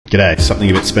G'day, something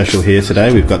a bit special here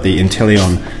today. We've got the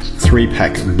Inteleon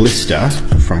 3-pack blister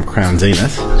from Crown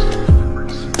Zenith. So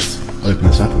let's open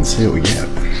this up and see what we get.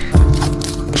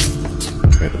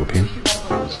 Great little pin.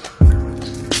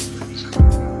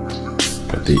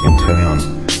 Got the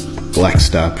Inteleon Black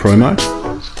Star promo.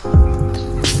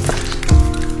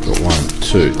 Got 1,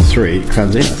 2, 3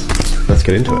 Crown Zenith. Let's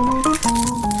get into it.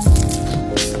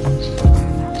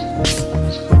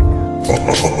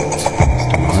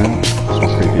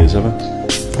 As ever.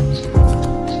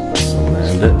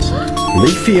 Land it.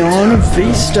 Leafeon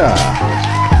V-Star.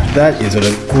 That is a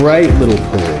great little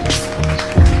pull.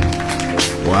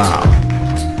 Wow.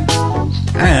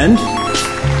 And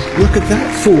look at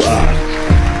that full art.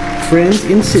 Friends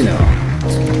in Sinnoh.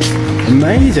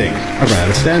 Amazing. I ran out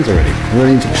of stands already. I'm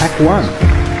running into pack 1.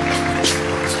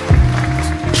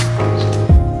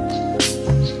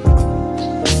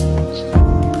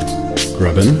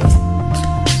 Grubbin.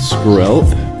 Squirrel.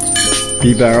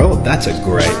 B-barrel, that's a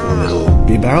great little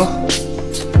B-barrel.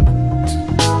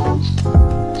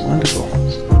 Wonderful.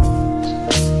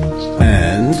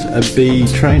 And a B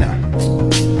trainer.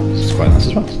 It's quite nice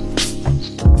as well.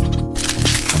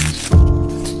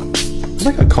 I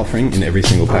like a cough ring in every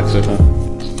single pack so far.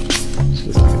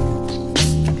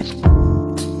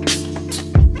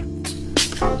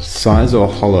 Size or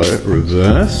hollow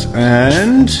reverse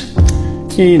and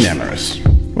enamorous.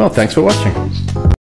 Well, thanks for watching.